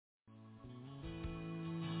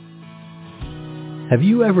Have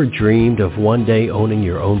you ever dreamed of one day owning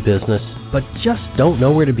your own business, but just don't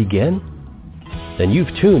know where to begin? Then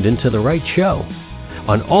you've tuned into the right show.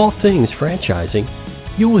 On All Things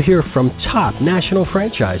Franchising, you will hear from top national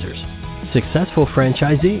franchisors, successful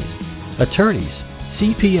franchisees, attorneys,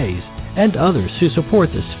 CPAs, and others who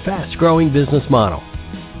support this fast-growing business model.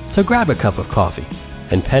 So grab a cup of coffee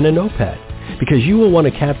and pen and notepad, because you will want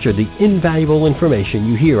to capture the invaluable information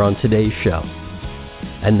you hear on today's show.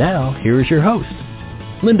 And now, here is your host,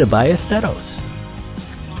 Linda Ballesteros.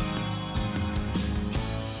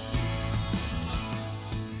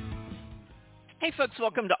 Hey folks,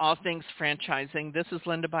 welcome to All Things Franchising. This is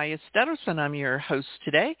Linda Ballesteros and I'm your host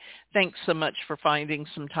today. Thanks so much for finding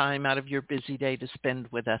some time out of your busy day to spend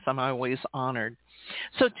with us. I'm always honored.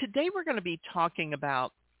 So today we're going to be talking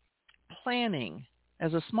about planning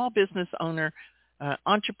as a small business owner,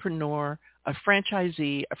 entrepreneur, a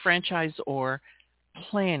franchisee, a franchisor,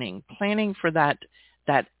 planning for that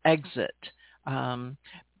exit.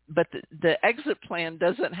 But the exit plan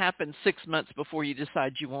doesn't happen 6 months before you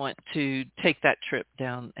decide you want to take that trip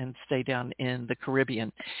down and stay down in the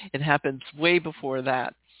Caribbean. It happens way before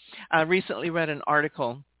that. I recently read an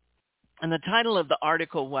article, and the title of the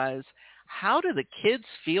article was, "How do the kids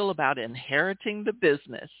feel about inheriting the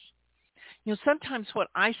business?" You know, sometimes what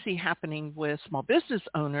I see happening with small business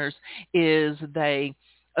owners is they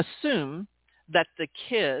assume that the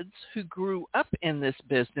kids who grew up in this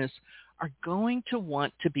business are going to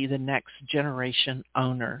want to be the next generation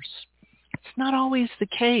owners. It's not always the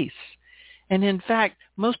case. And in fact,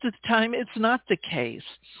 most of the time, it's not the case.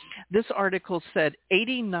 This article said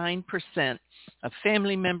 89% of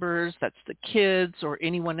family members, that's the kids or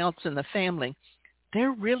anyone else in the family,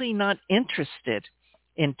 they're really not interested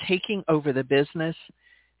in taking over the business,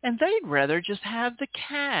 and they'd rather just have the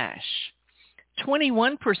cash.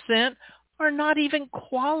 21% are not even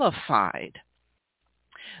qualified.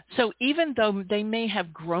 So even though they may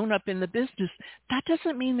have grown up in the business, that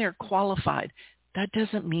doesn't mean they're qualified. That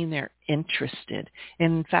doesn't mean they're interested.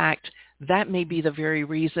 In fact, that may be the very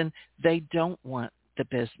reason they don't want the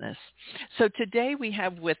business. So today we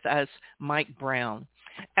have with us Mike Brown.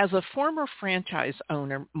 As a former franchise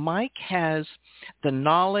owner, Mike has the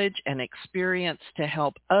knowledge and experience to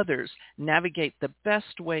help others navigate the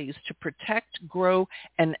best ways to protect, grow,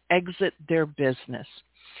 and exit their business.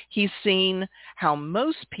 He's seen how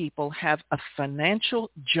most people have a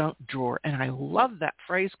financial junk drawer, and I love that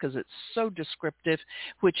phrase because it's so descriptive,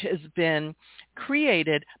 which has been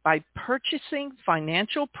created by purchasing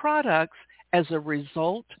financial products as a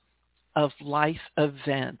result of life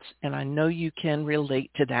events. And I know you can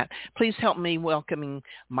relate to that. Please help me welcoming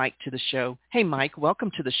Mike to the show. Hey, Mike,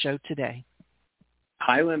 welcome to the show today.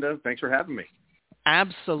 Hi, Linda. Thanks for having me.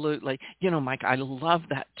 Absolutely. You know, Mike, I love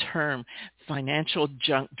that term, financial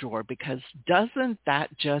junk drawer, because doesn't that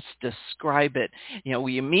just describe it? You know,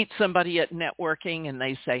 you meet somebody at networking and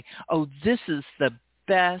they say, oh, this is the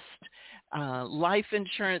best life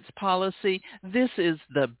insurance policy. This is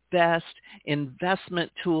the best investment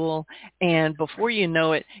tool. And before you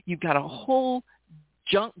know it, you've got a whole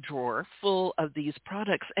junk drawer full of these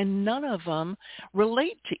products, and none of them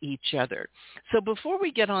relate to each other. So before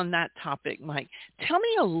we get on that topic, Mike, tell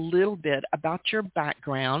me a little bit about your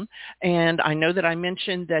background. And I know that I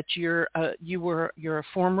mentioned that you're a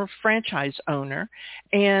former franchise owner,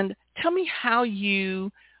 and tell me how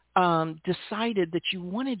you decided that you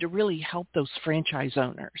wanted to really help those franchise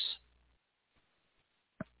owners.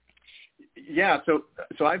 Yeah, so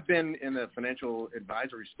I've been in the financial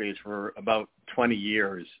advisory space for about 20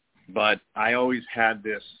 years, but I always had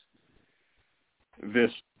this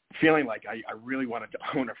feeling like I really wanted to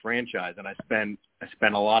own a franchise, and I spent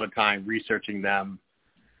a lot of time researching them,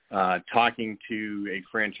 talking to a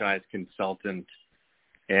franchise consultant,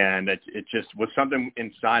 and it just was something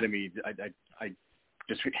inside of me. I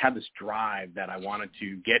just had this drive that I wanted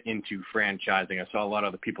to get into franchising. I saw a lot of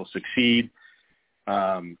other people succeed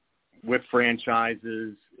with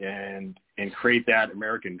franchises and create that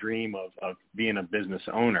American dream of being a business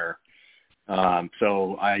owner.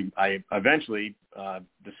 So I eventually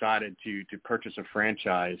decided to purchase a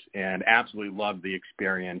franchise and absolutely loved the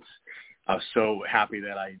experience. I was so happy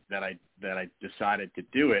that I decided to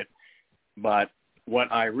do it. But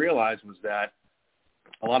what I realized was that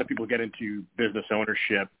a lot of people get into business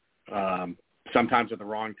ownership sometimes at the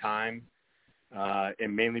wrong time,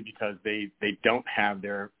 and mainly because they don't have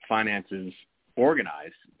their finances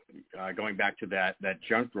organized. Going back to that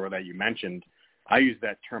junk drawer that you mentioned, I use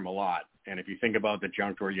that term a lot. And if you think about the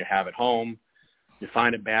junk drawer you have at home, you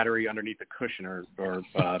find a battery underneath a cushion or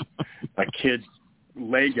a kid's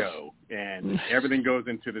Lego, and everything goes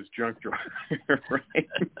into this junk drawer, right?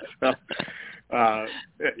 So,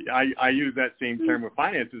 I use that same term with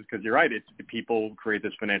finances because you're right. It's people create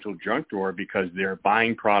this financial junk drawer because they're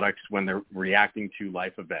buying products when they're reacting to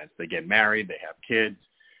life events. They get married, they have kids,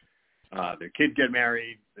 their kids get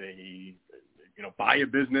married, they buy a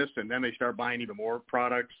business, and then they start buying even more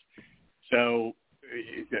products. So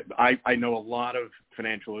I know a lot of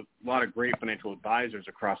great financial advisors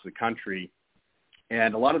across the country.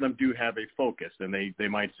 And a lot of them do have a focus, and they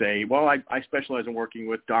might say, well, I specialize in working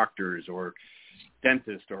with doctors or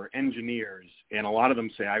dentists or engineers. And a lot of them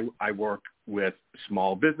say, I work with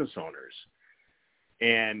small business owners.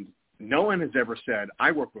 And no one has ever said,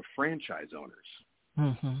 I work with franchise owners.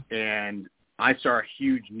 Mm-hmm. And I saw a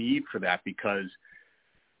huge need for that because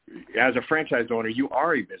as a franchise owner, you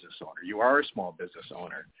are a business owner. You are a small business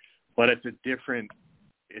owner. But it's a different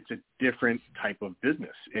type of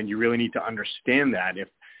business, and you really need to understand that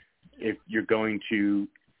if you're going to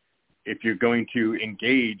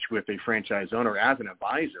engage with a franchise owner as an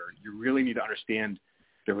advisor, you really need to understand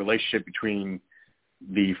the relationship between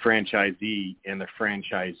the franchisee and the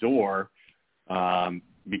franchisor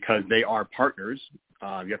because they are partners.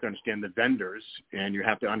 You have to understand the vendors, and you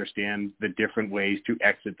have to understand the different ways to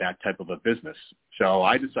exit that type of a business. So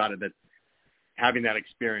I decided that having that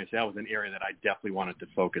experience, that was an area that I definitely wanted to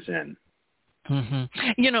focus in.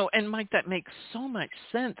 Mm-hmm. And Mike, that makes so much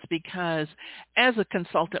sense because as a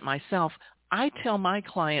consultant myself, I tell my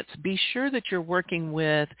clients, be sure that you're working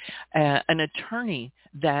with an attorney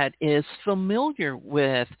that is familiar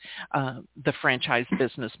with the franchise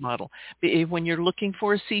business model. When you're looking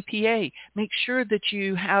for a CPA, make sure that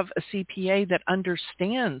you have a CPA that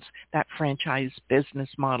understands that franchise business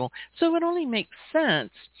model. So it only makes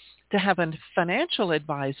sense to have a financial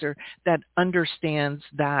advisor that understands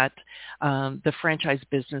that the franchise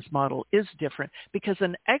business model is different, because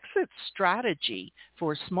an exit strategy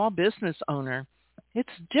for a small business owner, it's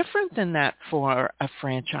different than that for a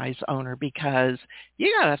franchise owner because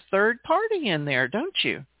you got a third party in there, don't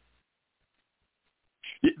you?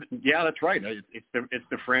 Yeah, that's right. It's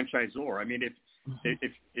the franchisor. I mean,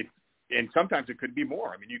 if and sometimes it could be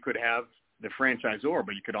more. I mean, you could have the franchisor,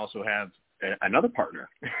 but you could also have another partner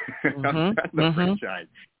on the franchise.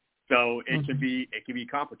 So it can be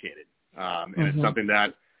complicated, and it's something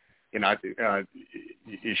that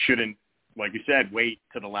you shouldn't, like you said, wait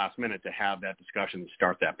to the last minute to have that discussion and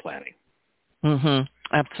start that planning.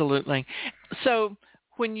 Absolutely. So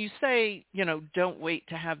when you say don't wait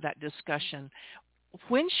to have that discussion,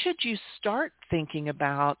 when should you start thinking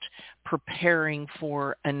about preparing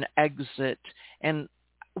for an exit, and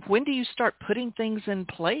when do you start putting things in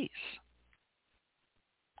place?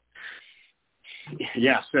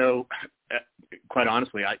 Yeah, so quite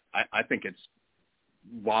honestly, I think it's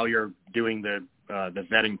while you're doing the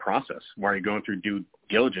vetting process, while you're going through due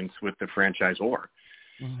diligence with the franchisor.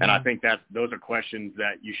 And I think that those are questions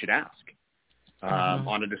that you should ask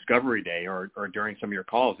on a discovery day or during some of your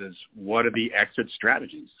calls is, what are the exit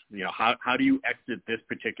strategies? How do you exit this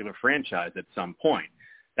particular franchise at some point?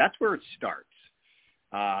 That's where it starts.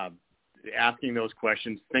 Asking those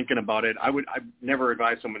questions, thinking about it. I'd never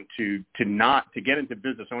advise someone to get into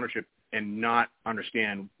business ownership and not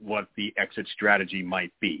understand what the exit strategy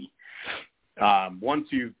might be. Once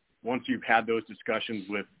you've had those discussions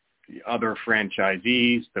with the other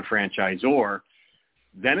franchisees, the franchisor,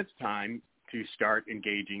 then it's time to start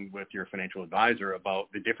engaging with your financial advisor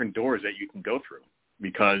about the different doors that you can go through,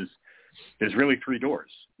 because there's really three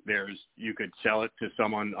doors. You could sell it to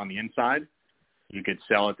someone on the inside, you could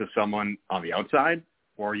sell it to someone on the outside,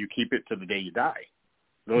 or you keep it to the day you die.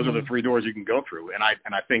 Those are the three doors you can go through. And I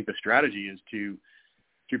think the strategy is to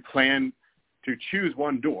plan to choose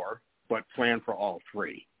one door, but plan for all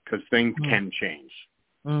three, because things can change.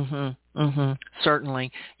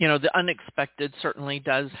 Certainly. The unexpected certainly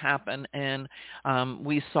does happen. And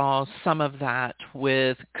we saw some of that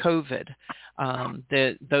with COVID.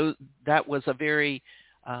 That was a very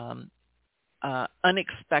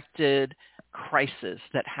unexpected crisis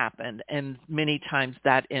that happened, and many times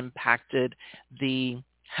that impacted the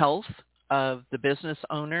health of the business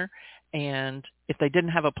owner, and if they didn't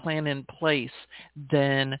have a plan in place,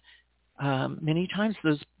 then many times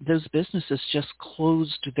those businesses just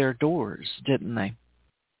closed their doors, didn't they?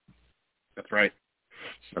 That's right.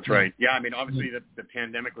 Yeah, I mean, obviously the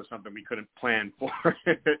pandemic was something we couldn't plan for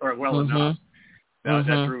or well enough.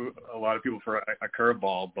 That threw a lot of people for a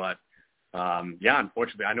curveball, but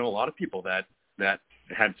unfortunately, I know a lot of people that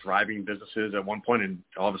had thriving businesses at one point, and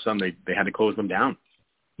all of a sudden they had to close them down.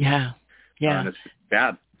 Yeah. And it's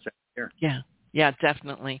bad. Yeah. Yeah,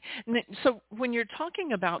 definitely. So when you're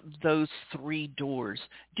talking about those 3 doors,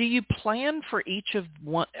 do you plan for each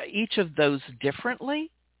of those differently?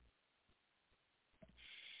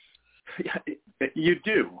 Yeah, you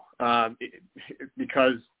do,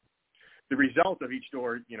 because the result of each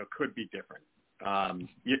door, could be different.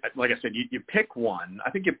 Like I said, you pick one.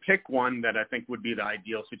 I think you pick one that I think would be the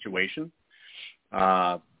ideal situation.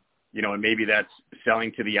 And maybe that's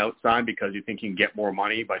selling to the outside because you think you can get more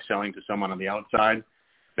money by selling to someone on the outside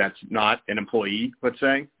that's not an employee, let's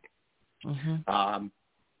say. Mm-hmm.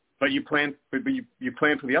 But you plan for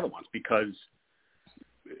the other ones because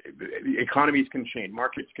economies can change,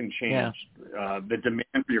 markets can change, the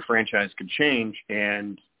demand for your franchise could change,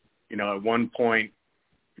 and at one point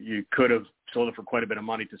you could have sold it for quite a bit of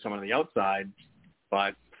money to someone on the outside,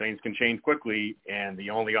 but things can change quickly, and the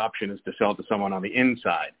only option is to sell it to someone on the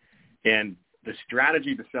inside. And the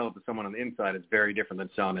strategy to sell it to someone on the inside is very different than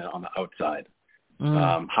selling it on the outside.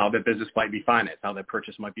 How the business might be financed, how the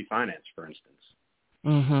purchase might be financed, for instance.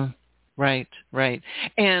 Mm-hmm. Right.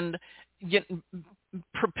 And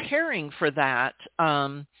preparing for that,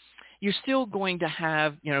 you're still going to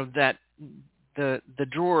have, that the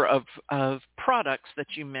drawer of products that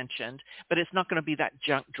you mentioned, but it's not going to be that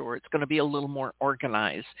junk drawer. It's going to be a little more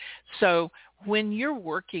organized. So when you're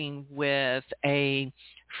working with a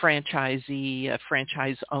franchisee, a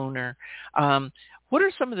franchise owner, what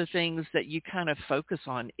are some of the things that you kind of focus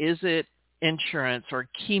on? Is it insurance or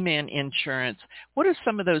Keyman Insurance? What are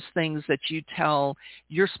some of those things that you tell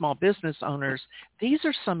your small business owners? These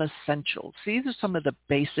are some essentials. These are some of the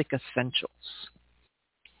basic essentials.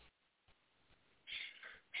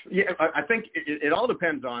 Yeah, I think it all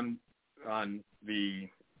depends on the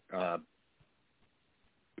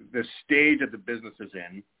stage that the business is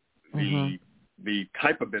in, the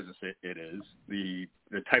type of business it is, the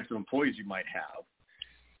types of employees you might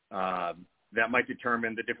have. That might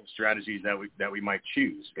determine the different strategies that we might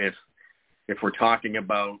choose. If we're talking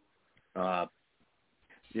about,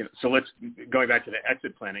 so let's going back to the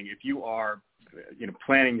exit planning. If you are,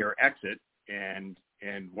 planning your exit and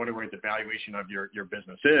wondering what the valuation of your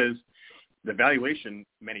business is, the valuation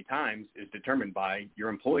many times is determined by your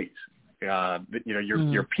employees.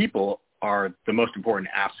 Your people are the most important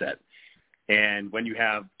asset, and when you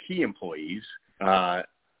have key employees, that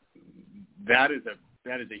is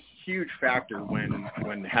a huge factor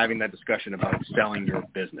when having that discussion about selling your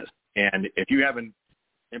business. And if you haven't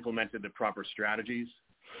implemented the proper strategies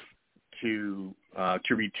to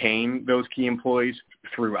retain those key employees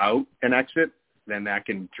throughout an exit, then that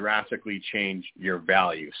can drastically change your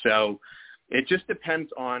value. So it just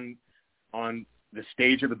depends on the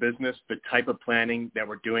stage of the business, the type of planning that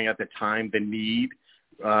we're doing at the time, the need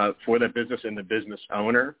for the business and the business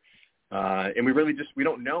owner. And we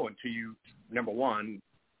don't know until you, number one,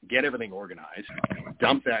 get everything organized,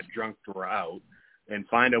 dump that junk drawer out, and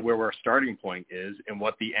find out where our starting point is and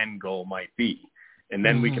what the end goal might be. And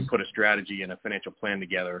then we can put a strategy and a financial plan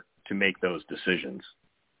together to make those decisions.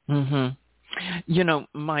 Mm-hmm.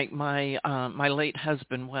 My late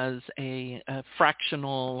husband was a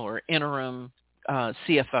fractional or interim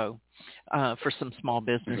CFO for some small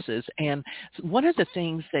businesses. And one of the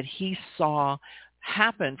things that he saw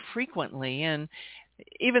happen frequently, and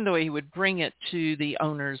even though he would bring it to the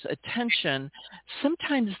owner's attention,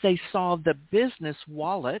 sometimes they saw the business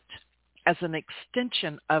wallet as an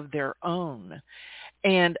extension of their own.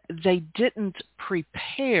 And they didn't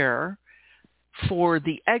prepare for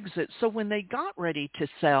the exit. So when they got ready to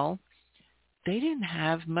sell, they didn't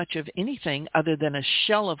have much of anything other than a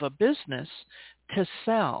shell of a business to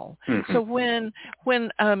sell. Mm-hmm. So when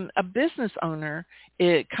a business owner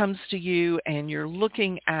comes to you and you're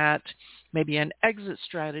looking at maybe an exit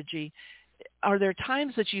strategy, are there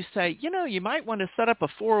times that you say, you might want to set up a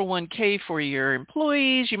 401k for your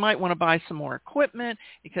employees, you might want to buy some more equipment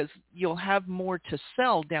because you'll have more to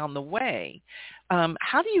sell down the way?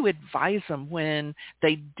 How do you advise them when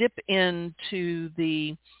they dip into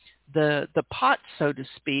the pot, so to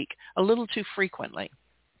speak, a little too frequently?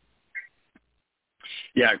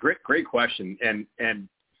 Yeah, great question. And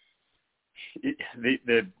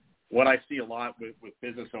what I see a lot with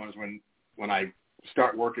business owners when I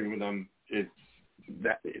start working with them is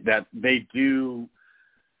that they're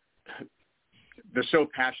so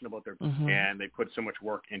passionate about their business, and they put so much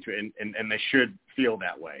work into it, and they should feel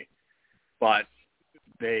that way. But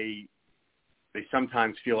they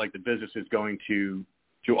sometimes feel like the business is going to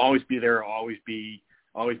always be there, always be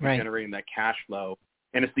right, generating that cash flow,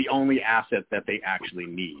 and it's the only asset that they actually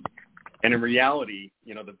need. And in reality,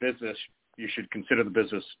 the business, you should consider the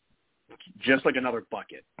business just like another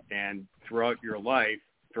bucket. And throughout your life,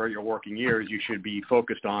 throughout your working years, you should be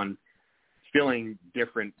focused on filling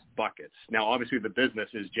different buckets. Now, obviously, the business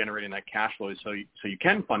is generating that cash flow, so you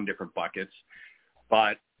can fund different buckets.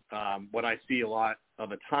 But what I see a lot of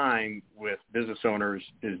the time with business owners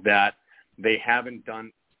is that they haven't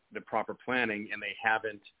done the proper planning and they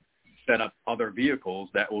haven't set up other vehicles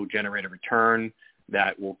that will generate a return,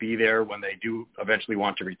 that will be there when they do eventually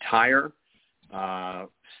want to retire,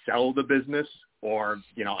 sell the business, or,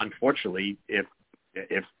 unfortunately, if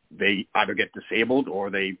they either get disabled or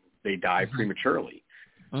they die prematurely.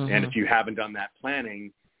 Mm-hmm. And if you haven't done that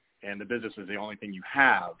planning and the business is the only thing you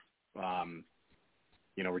have,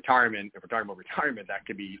 retirement, if we're talking about retirement, that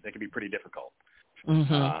could be pretty difficult.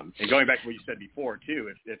 Mm-hmm. And going back to what you said before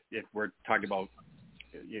too, if we're talking about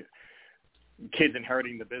kids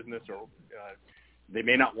inheriting the business, or they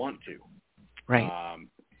may not want to. Right.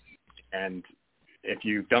 And if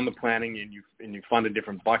you've done the planning and you funded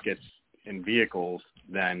different buckets and vehicles,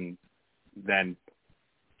 then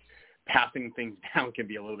passing things down can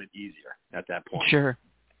be a little bit easier at that point. Sure.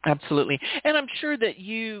 Absolutely. And I'm sure that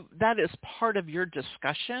that is part of your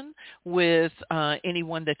discussion with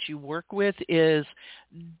anyone that you work with is,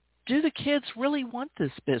 do the kids really want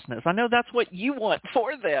this business? I know that's what you want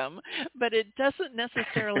for them, but it doesn't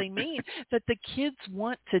necessarily mean that the kids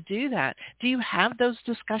want to do that. Do you have those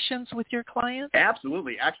discussions with your clients?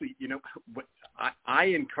 Absolutely. Actually, I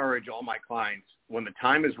encourage all my clients, when the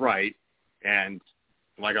time is right, and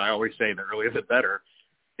like I always say, the earlier the better,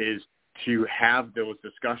 is to have those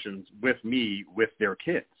discussions with me with their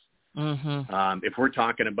kids. Mm-hmm. If we're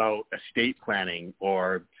talking about estate planning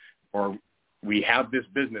or we have this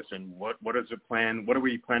business and what is the plan, what are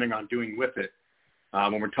we planning on doing with it?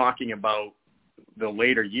 When we're talking about the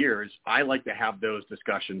later years, I like to have those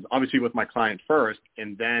discussions, obviously with my client first,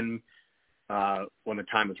 and then when the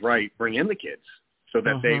time is right, bring in the kids so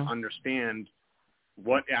that they understand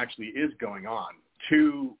what actually is going on.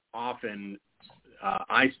 Too often,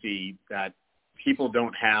 I see that people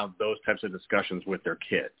don't have those types of discussions with their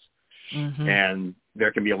kids. Mm-hmm. And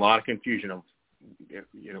there can be a lot of confusion of,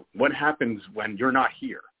 what happens when you're not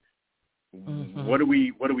here? Mm-hmm. What do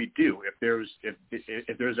we do if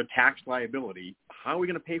there's a tax liability? How are we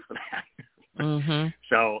going to pay for that? Mm-hmm.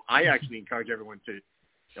 So I actually encourage everyone to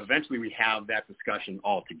eventually we have that discussion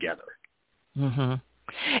all together. Mm-hmm.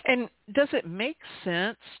 And does it make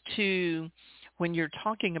sense to, when you're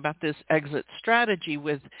talking about this exit strategy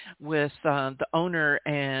with the owner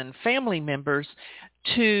and family members,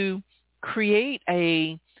 to create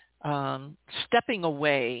a stepping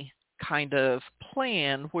away kind of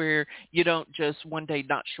plan where you don't just one day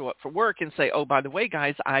not show up for work and say, oh, by the way,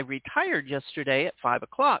 guys, I retired yesterday at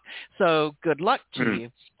 5:00, so good luck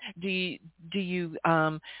to you. Do you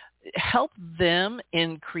help them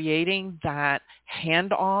in creating that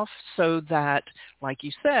handoff so that, like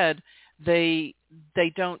you said, they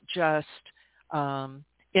don't just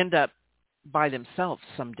end up by themselves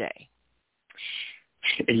someday?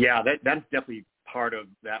 Yeah, that's definitely part of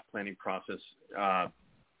that planning process.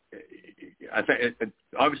 I think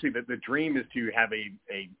obviously the dream is to have a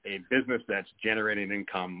business that's generating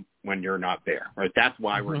income when you're not there, right? That's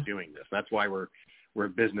why we're doing this. That's why we're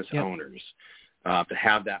business owners, to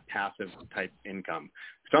have that passive type income.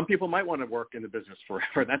 Some people might want to work in the business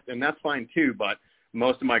forever, and that's fine too. But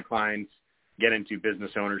most of my clients get into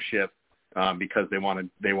business ownership because they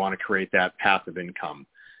want to create that passive income,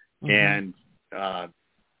 and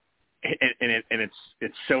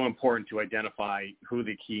it's so important to identify who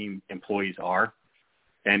the key employees are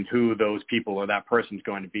and who those people or that person's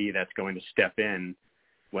going to be that's going to step in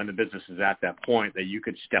when the business is at that point that you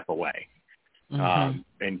could step away. Mm-hmm.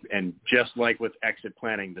 And just like with exit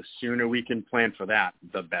planning, the sooner we can plan for that,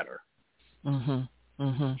 the better. Mm-hmm.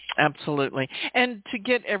 Mm-hmm. Absolutely. And to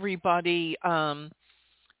get everybody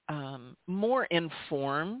more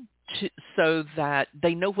informed, so that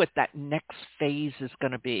they know what that next phase is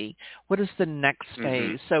going to be. What is the next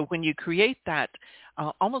phase? So when you create that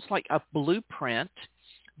almost like a blueprint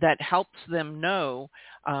that helps them know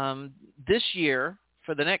this year,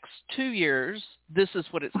 for the next 2 years, this is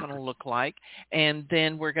what it's going to look like. And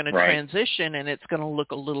then we're going to transition and it's going to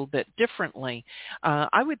look a little bit differently.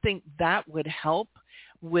 I would think that would help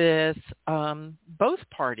with both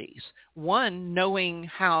parties. One, knowing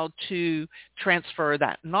how to transfer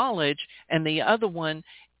that knowledge, and the other one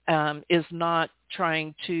is not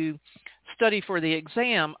trying to study for the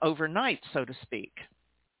exam overnight, so to speak.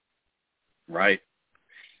 Right.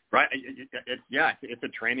 It's a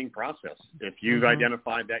training process. If you've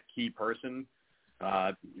identified that key person,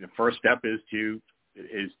 the first step is to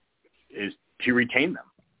retain them,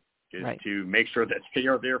 to make sure that they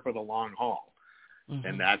are there for the long haul.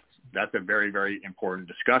 And that's a very, very important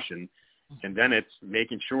discussion. And then it's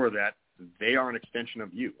making sure that they are an extension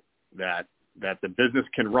of you, that the business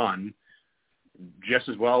can run just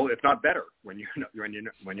as well, if not better, when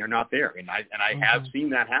you're not there. And I have seen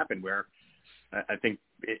that happen, where I think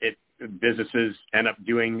businesses end up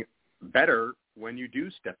doing better when you do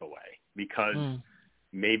step away, because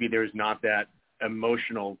maybe there's not that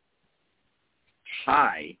emotional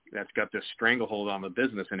tie that's got this stranglehold on the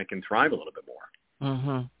business, and it can thrive a little bit more.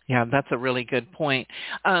 Yeah, that's a really good point.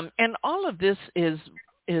 And all of this is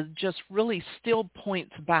just really still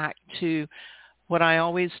points back to what I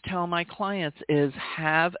always tell my clients is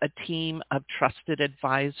have a team of trusted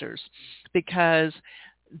advisors, because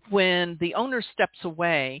when the owner steps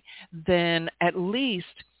away, then at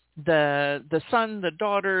least the son, the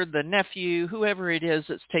daughter, the nephew, whoever it is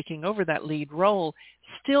that's taking over that lead role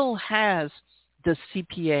still has the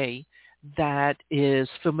CPA that is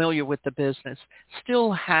familiar with the business,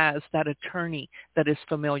 still has that attorney that is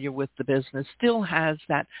familiar with the business, still has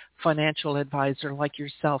that financial advisor like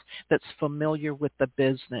yourself that's familiar with the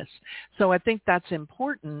business. So I think that's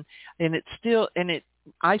important, and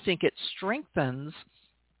I think it strengthens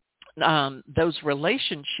those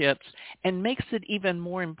relationships and makes it even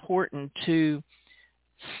more important to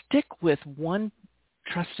stick with one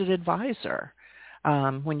trusted advisor.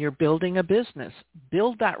 When you're building a business,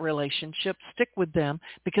 build that relationship, stick with them,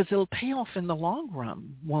 because it'll pay off in the long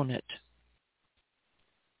run, won't it?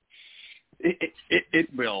 It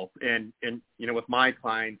will. And with my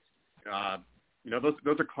clients,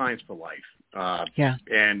 those are clients for life.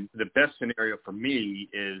 And the best scenario for me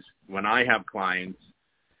is when I have clients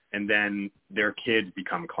and then their kids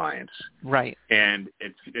become clients. Right. And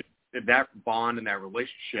it's that bond and that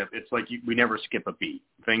relationship, it's like we never skip a beat.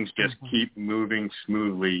 Things just keep moving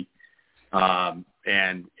smoothly,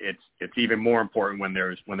 and it's even more important when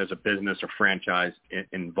there's a business or franchise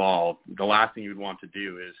involved. The last thing you'd want to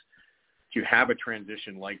do is to have a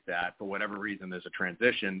transition like that. For whatever reason, there's a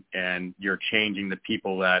transition, and you're changing the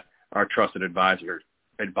people that are trusted advisors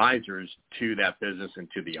to that business and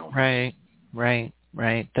to the owner.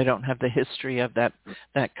 Right. They don't have the history of that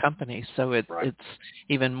company, so it's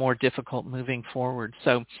even more difficult moving forward.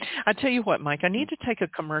 So I tell you what, Mike, I need to take a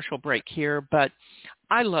commercial break here, but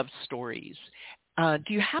I love stories. Do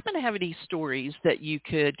you happen to have any stories that you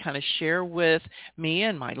could kind of share with me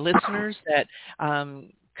and my listeners that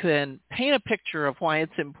can paint a picture of why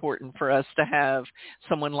it's important for us to have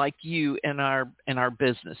someone like you in our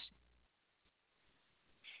business?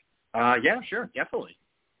 Yeah, sure, definitely.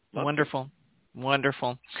 Wonderful.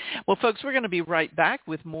 Well, folks, we're going to be right back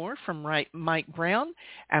with more from Mike Brown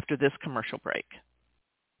after this commercial break.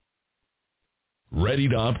 Ready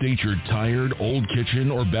to update your tired old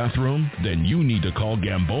kitchen or bathroom? Then you need to call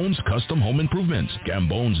Gambone's Custom Home Improvements.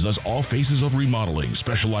 Gambone's does all phases of remodeling,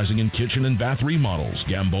 specializing in kitchen and bath remodels.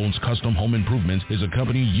 Gambone's Custom Home Improvements is a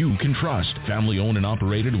company you can trust. Family owned and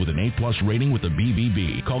operated with an A+ rating with the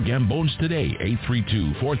BBB. Call Gambone's today,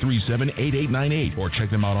 832-437-8898, or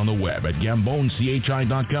check them out on the web at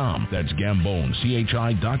GamboneCHI.com. That's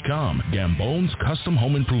GamboneCHI.com. Gambone's Custom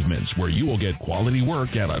Home Improvements, where you will get quality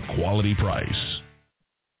work at a quality price.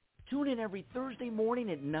 Tune in every Thursday morning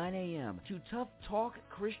at 9 a.m. to Tough Talk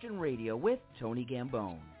Christian Radio with Tony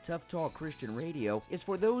Gambone. Tough Talk Christian Radio is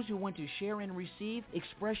for those who want to share and receive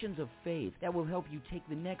expressions of faith that will help you take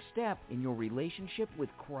the next step in your relationship with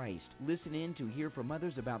Christ. Listen in to hear from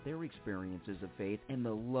others about their experiences of faith and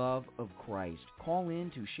the love of Christ. Call in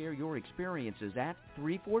to share your experiences at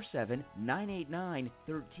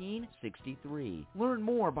 347-989-1363. Learn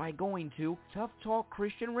more by going to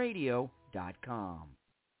toughtalkchristianradio.com.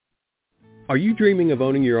 Are you dreaming of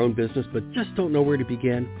owning your own business but just don't know where to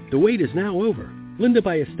begin? The wait is now over. Linda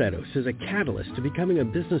Ballesteros is a catalyst to becoming a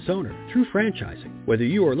business owner through franchising. Whether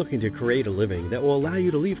you are looking to create a living that will allow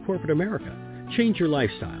you to leave corporate America, change your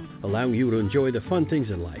lifestyle, allowing you to enjoy the fun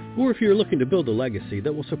things in life, or if you're looking to build a legacy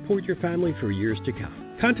that will support your family for years to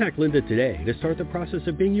come. Contact Linda today to start the process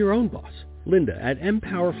of being your own boss. Linda at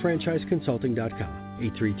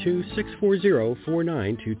empowerfranchiseconsulting.com,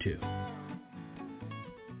 832-640-4922.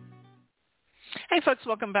 Hey, folks,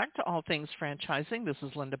 welcome back to All Things Franchising. This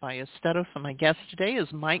is Linda Ballesteros, and my guest today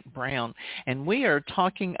is Mike Brown, and we are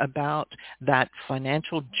talking about that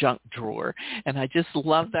financial junk drawer, and I just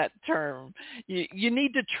love that term. You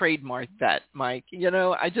need to trademark that, Mike.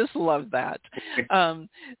 I just love that.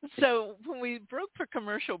 So when we broke for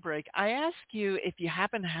commercial break, I asked you if you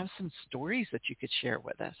happen to have some stories that you could share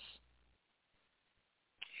with us.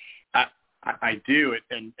 I do,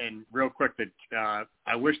 and real quick, that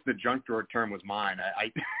I wish the junk drawer term was mine.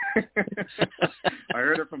 I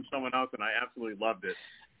heard it from someone else, and I absolutely loved it.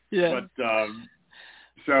 Yeah. But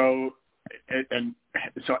so and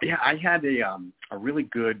so yeah, I had a really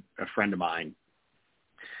good friend of mine.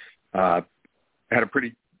 Had a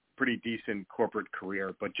pretty decent corporate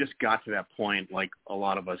career, but just got to that point, like a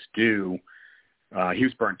lot of us do. He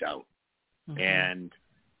was burnt out, and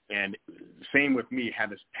same with me. Had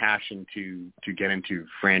this passion to get into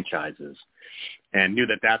franchises, and knew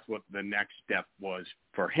that that's what the next step was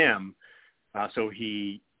for him. So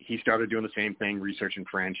he started doing the same thing, researching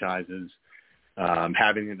franchises,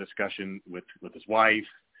 having a discussion with his wife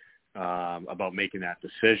about making that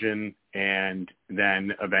decision, and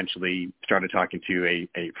then eventually started talking to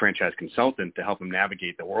a franchise consultant to help him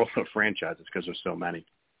navigate the world of franchises because there's so many.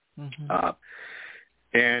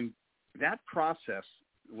 And that process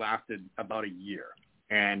lasted about a year,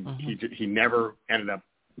 and he never ended up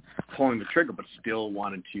pulling the trigger, but still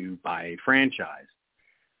wanted to buy a franchise.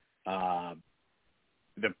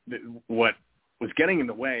 What was getting in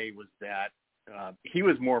the way was that he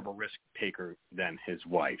was more of a risk taker than his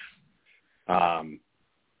wife,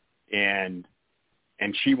 and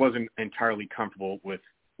she wasn't entirely comfortable with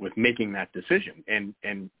making that decision. And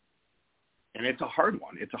it's a hard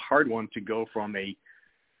one. It's a hard one to go from a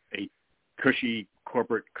cushy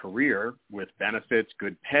corporate career with benefits,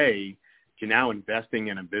 good pay, to now investing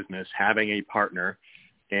in a business, having a partner,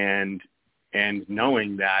 and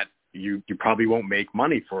knowing that you probably won't make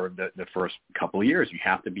money for the first couple of years. You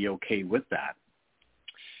have to be okay with that.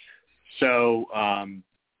 So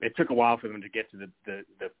it took a while for them to get to the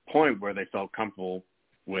point where they felt comfortable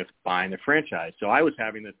with buying the franchise. So I was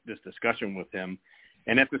having this discussion with him,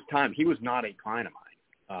 and at this time he was not a client of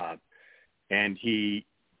mine, and he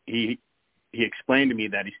explained to me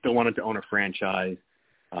that he still wanted to own a franchise.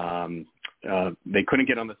 They couldn't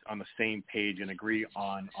get on the same page and agree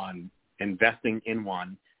on investing in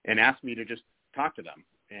one, and asked me to just talk to them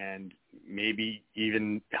and maybe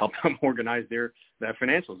even help them organize their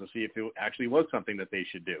financials to see if it actually was something that they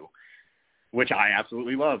should do, which I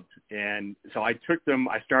absolutely loved. And so I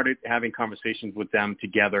started having conversations with them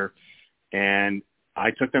together, and I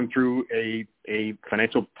took them through a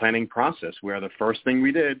financial planning process where the first thing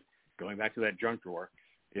we did, going back to that junk drawer,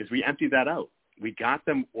 is we emptied that out. We got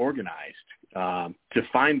them organized to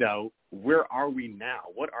find out, where are we now?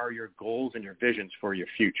 What are your goals and your visions for your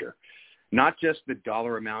future? Not just the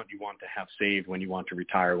dollar amount you want to have saved when you want to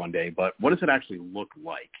retire one day, but what does it actually look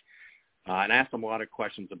like? And I asked them a lot of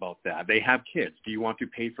questions about that. They have kids. Do you want to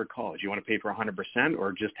pay for college? Do you want to pay for 100%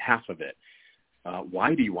 or just half of it?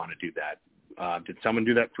 Why do you want to do that? Did someone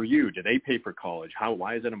do that for you? Did they pay for college?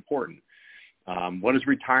 Why is it important? What does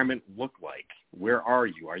retirement look like? Where are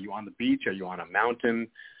you? Are you on the beach? Are you on a mountain?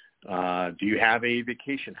 Do you have a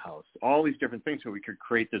vacation house? All these different things, so we could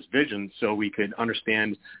create this vision, so we could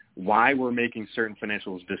understand why we're making certain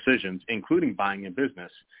financial decisions, including buying a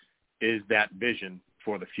business, is that vision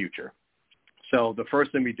for the future. So the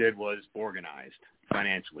first thing we did was organized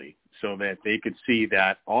financially so that they could see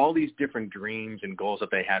that all these different dreams and goals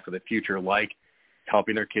that they had for the future, like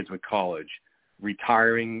helping their kids with college,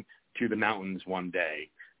 retiring to the mountains one day,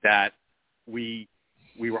 that we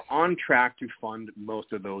were on track to fund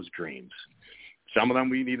most of those dreams. Some of them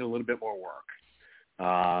we needed a little bit more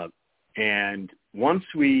work. And once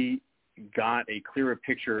we got a clearer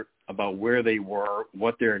picture about where they were,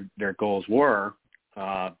 what their goals were,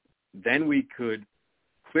 then we could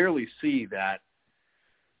clearly see that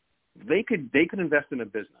they could invest in a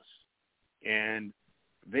business, and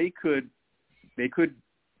they could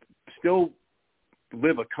still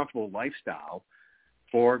live a comfortable lifestyle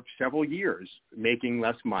for several years, making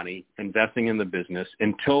less money, investing in the business,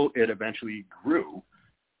 until it eventually grew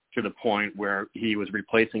to the point where he was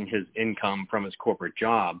replacing his income from his corporate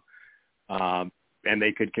job, and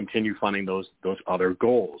they could continue funding those other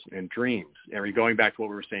goals and dreams. And we're going back to what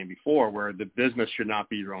we were saying before, where the business should not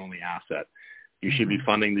be your only asset. You should be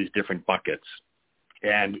funding these different buckets.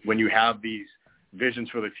 And when you have these visions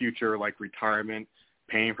for the future, like retirement,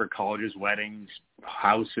 paying for colleges, weddings,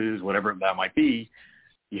 houses, whatever that might be,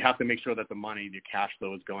 you have to make sure that the money, the cash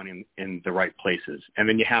flow, is going in the right places. And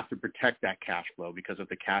then you have to protect that cash flow, because if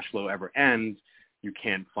the cash flow ever ends, you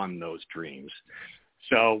can't fund those dreams.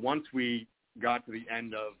 So once we got to the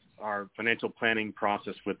end of our financial planning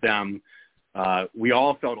process with them, we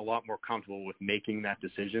all felt a lot more comfortable with making that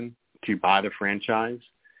decision to buy the franchise.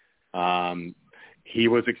 He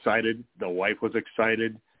was excited. The wife was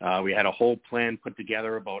excited. We had a whole plan put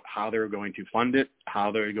together about how they were going to fund it,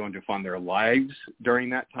 how they were going to fund their lives during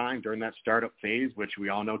that time, during that startup phase, which we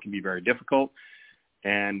all know can be very difficult.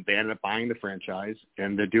 And they ended up buying the franchise,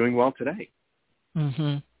 and they're doing well today.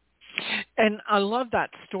 Mm-hmm. And I love that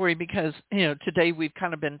story because, today we've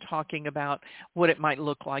kind of been talking about what it might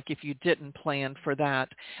look like if you didn't plan for that.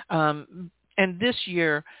 And this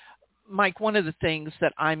year, Mike, one of the things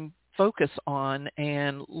that I'm focused on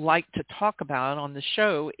and like to talk about on the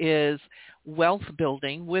show is wealth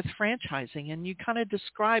building with franchising. And you kind of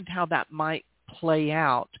described how that might play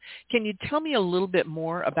out. Can you tell me a little bit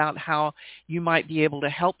more about how you might be able to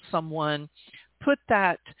help someone put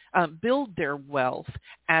that, build their wealth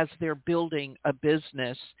as they're building a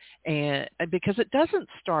business? And because it doesn't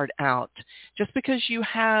start out just because you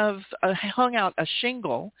have hung out a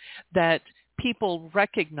shingle that people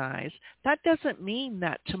recognize, that doesn't mean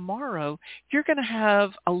that tomorrow you're going to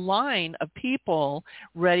have a line of people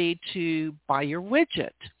ready to buy your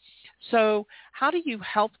widget. So how do you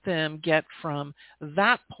help them get from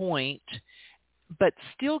that point, but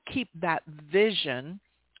still keep that vision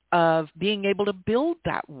of being able to build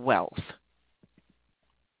that wealth?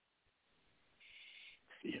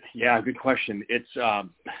 Yeah, good question. It's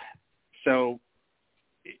so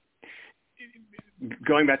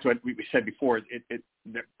going back to what we said before,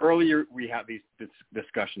 the earlier we have these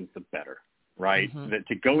discussions, the better, right? Mm-hmm. That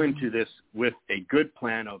to go into this with a good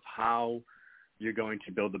plan of how you're going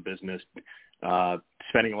to build the business,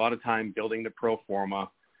 spending a lot of time building the pro forma,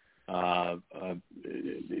 the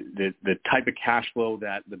type of cash flow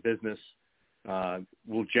that the business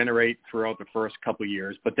will generate throughout the first couple of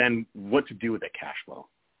years, but then what to do with that cash flow.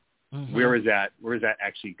 Mm-hmm. Where is that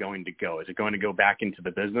actually going to go? Is it going to go back into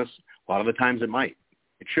the business? A lot of the times it might.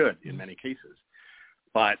 It should in many cases.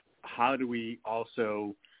 But how do we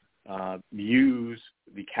also use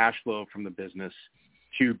the cash flow from the business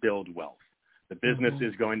to build wealth? The business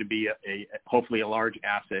is going to be hopefully a large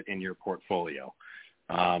asset in your portfolio.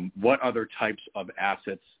 What other types of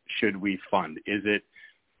assets should we fund? Is it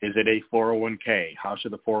a 401k? How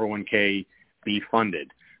should the 401k be funded?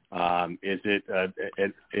 Is it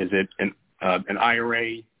an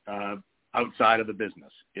IRA outside of the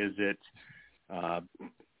business? Is it an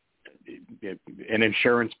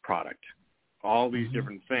insurance product? All these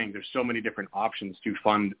different things. There's so many different options to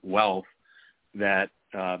fund wealth that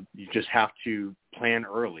you just have to plan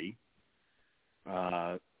early,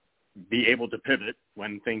 be able to pivot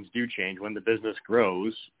when things do change, when the business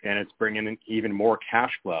grows and it's bringing in even more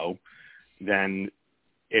cash flow. Then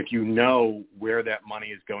if you know where that money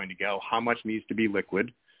is going to go, how much needs to be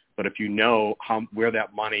liquid, but if you know where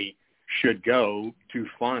that money should go to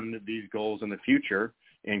fund these goals in the future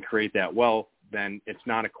and create that wealth, then it's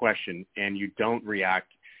not a question, and you don't react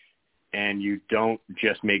and you don't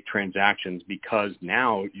just make transactions because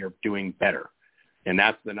now you're doing better. And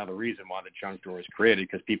that's another reason why the junk drawer is created,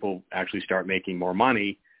 because people actually start making more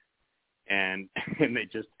money, and they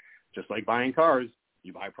just like buying cars,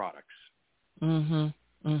 you buy products. Mm-hmm.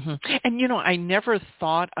 Mm-hmm. And, I never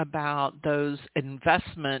thought about those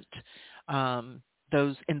investments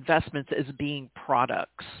as being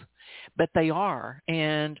products, but they are.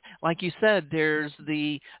 And like you said, there's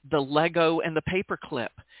the Lego and the paperclip.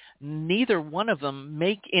 Neither one of them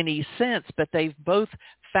make any sense, but they've both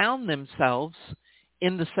found themselves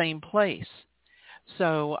in the same place.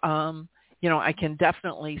 So, I can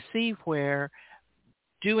definitely see where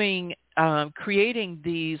creating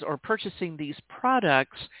these or purchasing these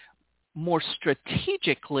products more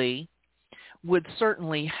strategically would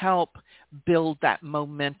certainly help build that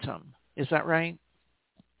momentum. Is that right?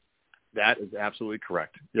 That is absolutely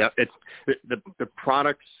correct. Yeah, it's the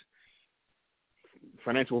products,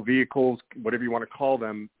 financial vehicles, whatever you want to call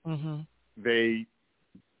them. Mm-hmm.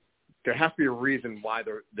 There has to be a reason why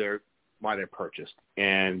they're purchased,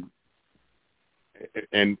 and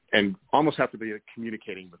almost have to be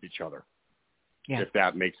communicating with each other, if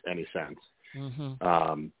that makes any sense.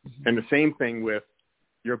 Mm-hmm. And the same thing with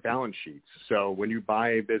your balance sheets. So when you buy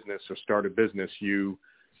a business or start a business, you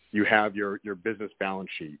have your business balance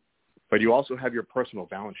sheet, but you also have your personal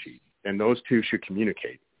balance sheet, and those two should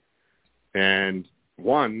communicate. And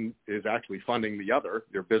one is actually funding the other.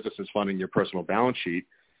 Your business is funding your personal balance sheet.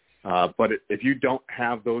 But if you don't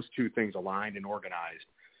have those two things aligned and organized,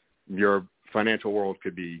 your financial world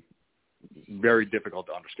could be very difficult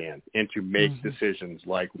to understand and to make decisions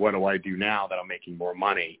like, what do I do now that I'm making more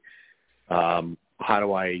money? How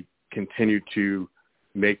do I continue to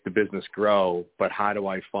make the business grow, but how do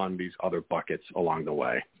I fund these other buckets along the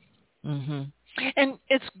way? Mm-hmm. And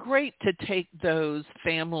it's great to take those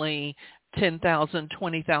family $10,000,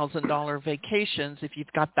 $20,000 vacations if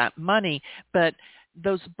you've got that money, but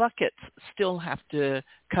those buckets still have to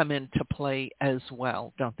come into play as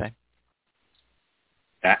well, don't they?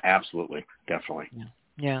 Absolutely. Definitely.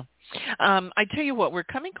 Yeah. I tell you what, we're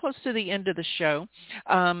coming close to the end of the show.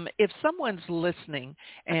 If someone's listening,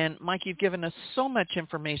 and Mike, you've given us so much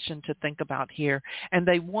information to think about here, and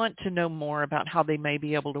they want to know more about how they may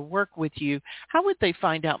be able to work with you, how would they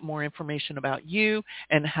find out more information about you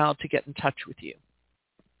and how to get in touch with you?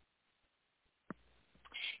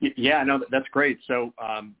 Yeah, no, that's great. So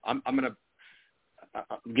I'm going to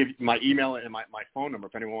give you my email and my phone number.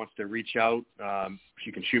 If anyone wants to reach out,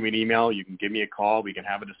 you can shoot me an email. You can give me a call. We can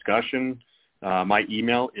have a discussion. My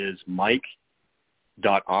email is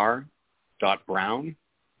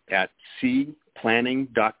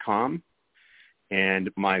mike.r.brown@cplanning.com. And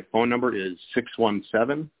my phone number is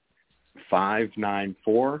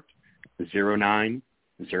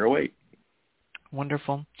 617-594-0908.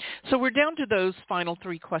 Wonderful. So we're down to those final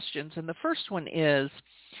three questions. And the first one is,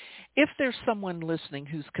 if there's someone listening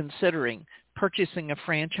who's considering purchasing a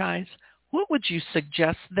franchise, what would you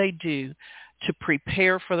suggest they do to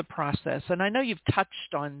prepare for the process? And I know you've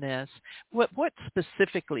touched on this. What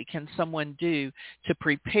specifically can someone do to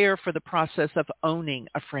prepare for the process of owning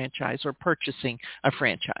a franchise or purchasing a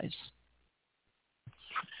franchise?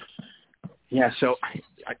 Yeah, so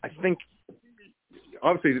I think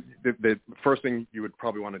obviously the first thing you would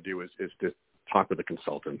probably want to do is to talk with a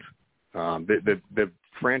consultant. The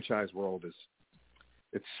franchise world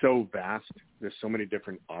it's so vast. There's so many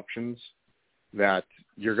different options that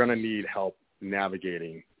you're going to need help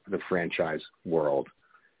navigating the franchise world.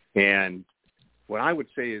 And what I would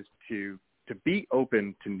say is to be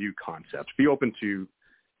open to new concepts, be open to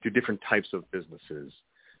different types of businesses,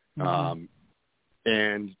 and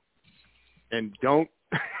don't.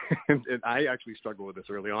 And I actually struggled with this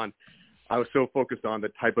early on. I was so focused on the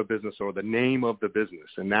type of business or the name of the business,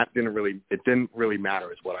 and that didn't really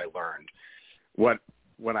matter is what I learned. What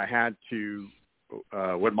I had to,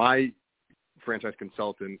 what my franchise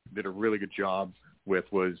consultant did a really good job with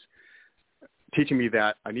was teaching me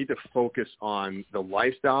that I need to focus on the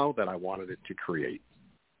lifestyle that I wanted it to create,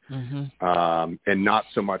 and not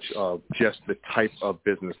so much of just the type of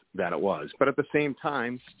business that it was. But at the same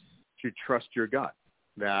time, to trust your gut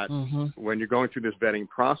that when you're going through this vetting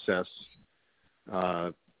process,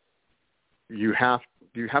 you have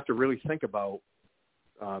to really think about,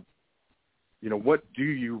 what do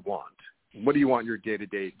you want? What do you want your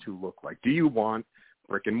day-to-day to look like? Do you want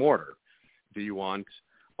brick and mortar? Do you want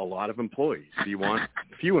a lot of employees? Do you want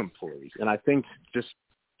few employees? And I think just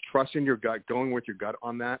trusting your gut, going with your gut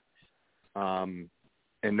on that, and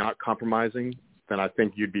not compromising, then I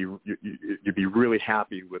think you'd be really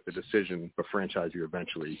happy with the decision, the franchise you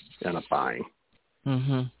eventually end up buying.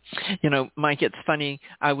 Mike, it's funny.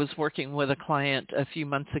 I was working with a client a few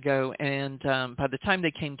months ago, and by the time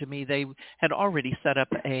they came to me, they had already set up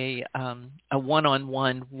a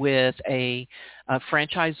one-on-one with a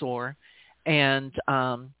franchisor, and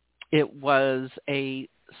it was a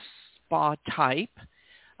spa type,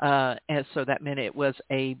 and so that meant it was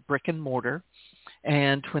a brick and mortar.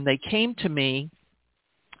 And when they came to me,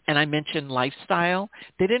 and I mentioned lifestyle,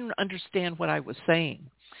 they didn't understand what I was saying.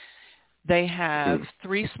 They have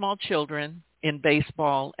 3 small children in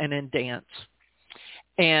baseball and in dance.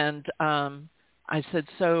 And I said,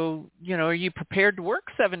 so, are you prepared to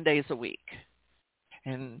work 7 days a week?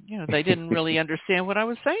 And, they didn't really understand what I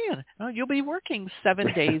was saying. Oh, you'll be working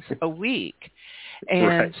 7 days a week.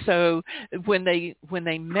 And so when they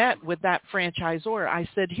met with that franchisor, I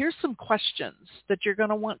said, here's some questions that you're going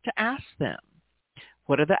to want to ask them.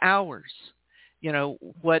 What are the hours? How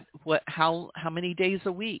many days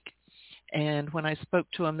a week? And when I spoke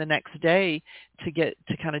to them the next day to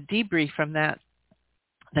kind of debrief from that,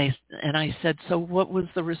 I said, so what was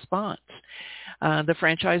the response? The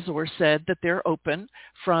franchisor said that they're open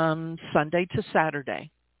from Sunday to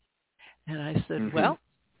Saturday. And I said, well,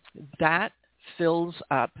 that fills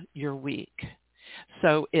up your week.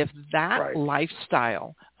 So if that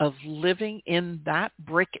lifestyle of living in that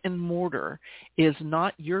brick and mortar is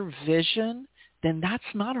not your vision, then that's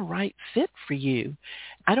not a right fit for you.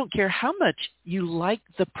 I don't care how much you like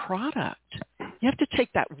the product. You have to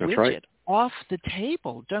take that widget off the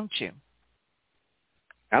table, don't you?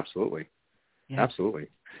 Absolutely. Yeah. Absolutely.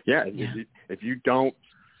 Yeah. If you don't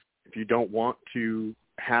want to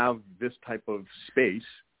have this type of space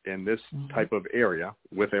in this type of area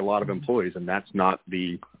with a lot of employees, and that's not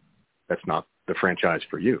the franchise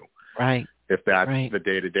for you. Right. If that's the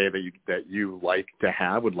day-to-day that you would like to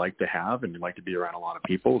have, and you like to be around a lot of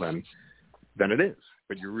people, then it is.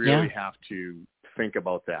 But you really have to think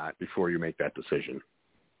about that before you make that decision.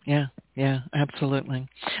 Yeah, absolutely.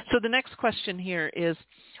 So the next question here is,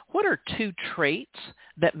 what are 2 traits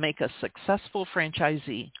that make a successful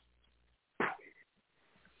franchisee?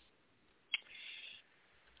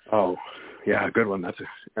 Oh, yeah, good one.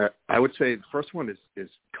 I would say the first one is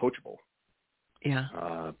coachable.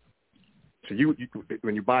 Yeah. So you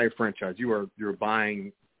when you buy a franchise, you're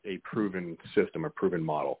buying a proven system, a proven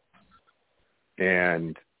model,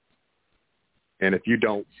 and if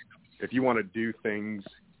you want to do things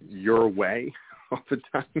your way all the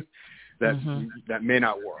time, that may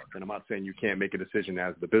not work. And I'm not saying you can't make a decision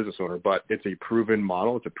as the business owner, but it's a proven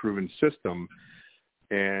model, it's a proven system,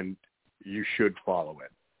 and you should follow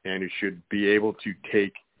it. And you should be able to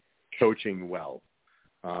take coaching well,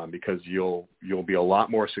 because you'll be a lot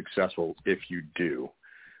more successful if you do.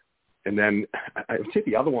 And then I would say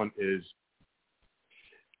the other one is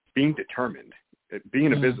being determined.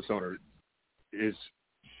 Being a business owner is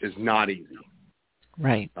not easy.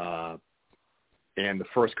 Right. And the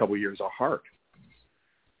first couple of years are hard.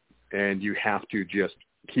 And you have to just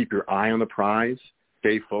keep your eye on the prize,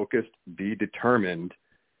 stay focused, be determined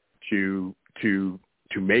to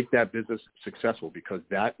make that business successful, because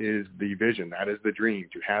that is the vision, that is the dream,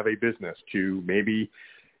 to have a business, to maybe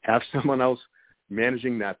have someone else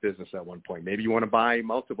managing that business at one point. Maybe you want to buy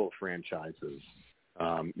multiple franchises.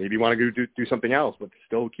 Maybe you want to go do something else, but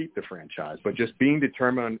still keep the franchise. But just being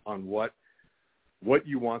determined on what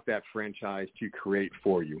you want that franchise to create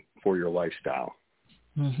for you, for your lifestyle.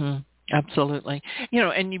 Mm-hmm. Absolutely.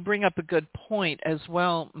 And you bring up a good point as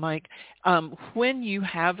well, Mike. When you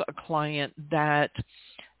have a client that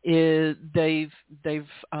they've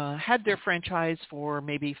had their franchise for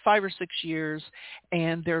maybe 5 or 6 years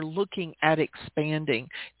and they're looking at expanding,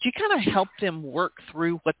 do you kind of help them work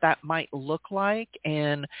through what that might look like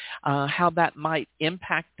and how that might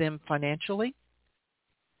impact them financially?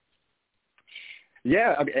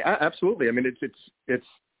 Yeah, I mean, absolutely. I mean, it's a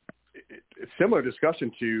similar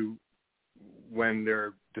discussion to when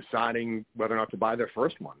they're deciding whether or not to buy their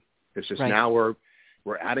first one. It's just now we're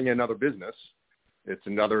adding another business. It's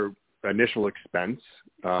another initial expense.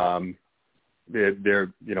 Maybe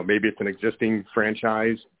it's an existing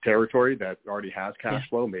franchise territory that already has cash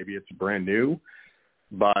flow. Maybe it's brand new,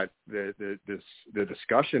 but the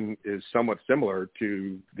discussion is somewhat similar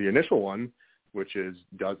to the initial one, which is,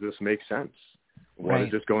 does this make sense? What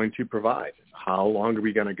is this going to provide? How long are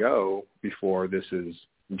we going to go before this is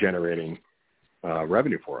generating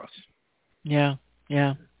revenue for us? Yeah,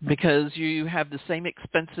 because you have the same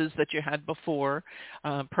expenses that you had before.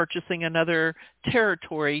 Purchasing another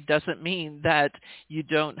territory doesn't mean that you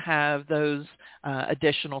don't have those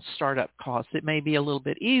additional startup costs. It may be a little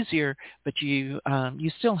bit easier, but you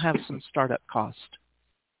still have some startup cost.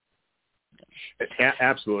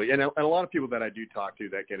 Absolutely. And a lot of people that I do talk to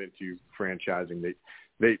that get into franchising,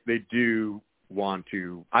 they do want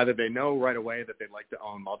to, either they know right away that they'd like to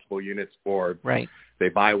own multiple units, or they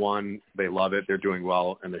buy one, they love it, they're doing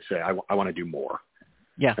well, and they say, I want to do more.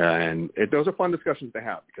 Yeah. And those are fun discussions to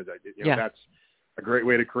have, because that's a great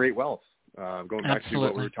way to create wealth. Going back to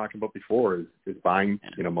what we were talking about before is buying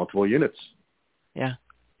multiple units. Yeah,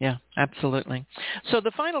 absolutely. So the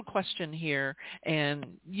final question here, and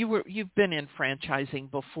you've been in franchising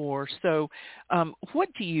before, so what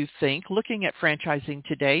do you think, looking at franchising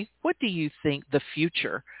today, what do you think the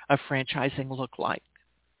future of franchising look like?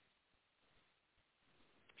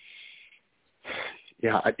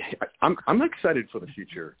 Yeah, I'm excited for the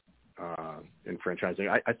future in franchising.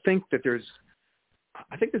 I think there's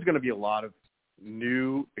going to be a lot of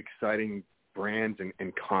new, exciting brands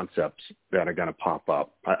and concepts that are going to pop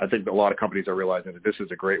up. I think a lot of companies are realizing that this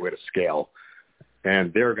is a great way to scale,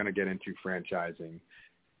 and they're going to get into franchising,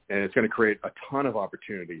 and it's going to create a ton of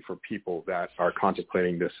opportunity for people that are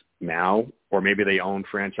contemplating this now, or maybe they own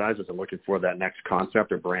franchises and looking for that next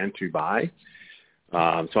concept or brand to buy.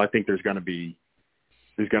 So I think there's going to be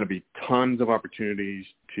tons of opportunities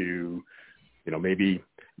to, maybe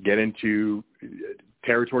get into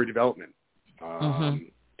territory development,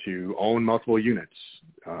 to own multiple units,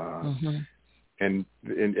 and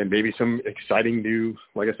maybe some exciting new,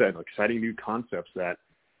 like I said, exciting new concepts that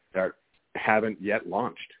haven't yet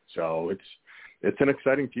launched. So it's an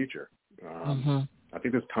exciting future. I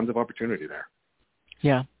think there's tons of opportunity there.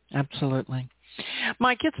 Yeah, absolutely.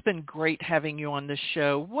 Mike, it's been great having you on this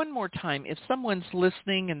show. One more time, if someone's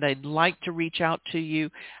listening and they'd like to reach out to you,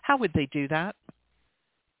 how would they do that?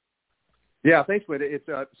 Yeah, thanks, Linda.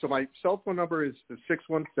 So my cell phone number is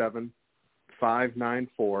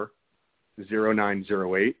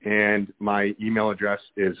 617-594-0908, and my email address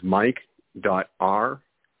is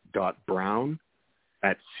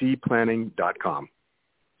mike.r.brown@cplanning.com.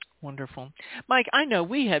 Wonderful. Mike, I know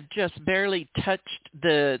we have just barely touched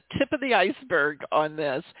the tip of the iceberg on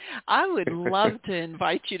this. I would love to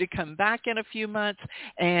invite you to come back in a few months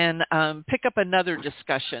and pick up another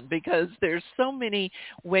discussion, because there's so many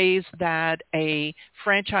ways that a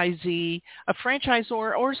franchisee, a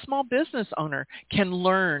franchisor, or a small business owner can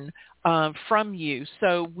learn from you.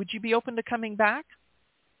 So would you be open to coming back?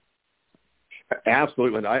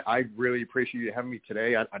 Absolutely. I really appreciate you having me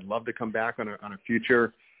today. I'd love to come back on a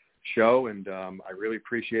future show, and I really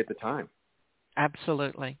appreciate the time.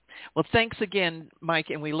 Absolutely. Well, thanks again,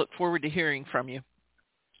 Mike, and we look forward to hearing from you.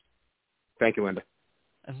 Thank you, Linda.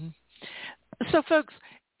 Mm-hmm. So, folks,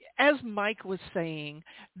 as Mike was saying,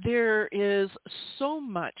 there is so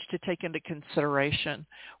much to take into consideration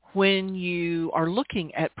when you are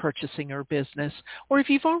looking at purchasing your business, or if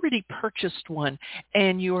you've already purchased one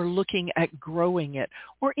and you are looking at growing it,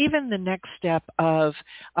 or even the next step of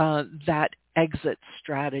that exit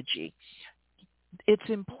strategy. It's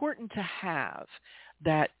important to have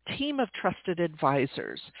that team of trusted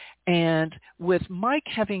advisors. And with Mike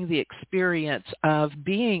having the experience of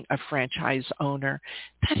being a franchise owner,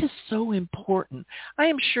 that is so important. I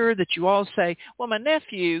am sure that you all say, well, my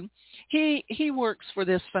nephew, he works for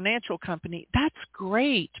this financial company. That's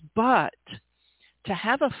great, but to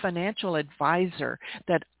have a financial advisor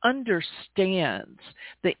that understands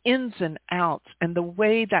the ins and outs and the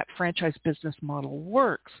way that franchise business model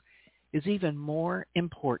works is even more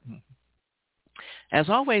important. As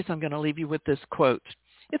always, I'm going to leave you with this quote.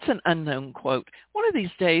 It's an unknown quote. One of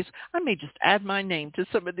these days, I may just add my name to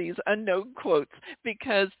some of these unknown quotes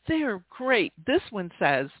because they're great. This one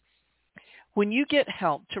says, when you get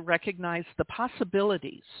help to recognize the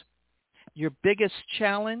possibilities, your biggest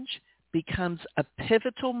challenge becomes a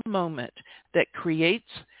pivotal moment that creates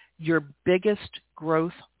your biggest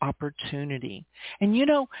growth opportunity. And you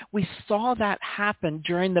know, we saw that happen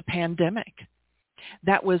during the pandemic.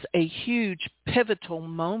 That was a huge pivotal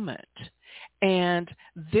moment. And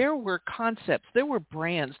there were concepts, there were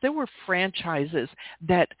brands, there were franchises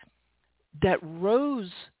that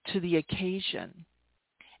rose to the occasion.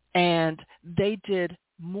 And they did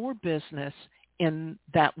more business in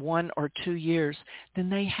that 1 or 2 years than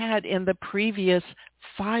they had in the previous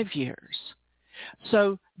 5 years.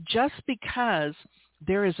 So just because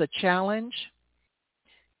there is a challenge,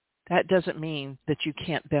 that doesn't mean that you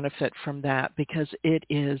can't benefit from that, because it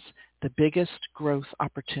is the biggest growth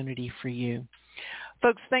opportunity for you.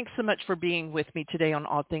 Folks, thanks so much for being with me today on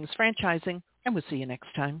All Things Franchising, and we'll see you next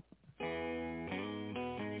time.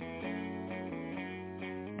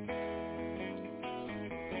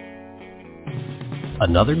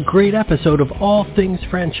 Another great episode of All Things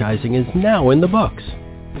Franchising is now in the books.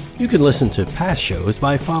 You can listen to past shows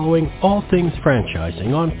by following All Things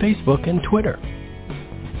Franchising on Facebook and Twitter.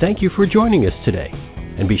 Thank you for joining us today,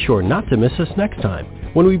 and be sure not to miss us next time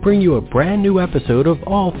when we bring you a brand new episode of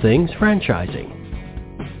All Things Franchising.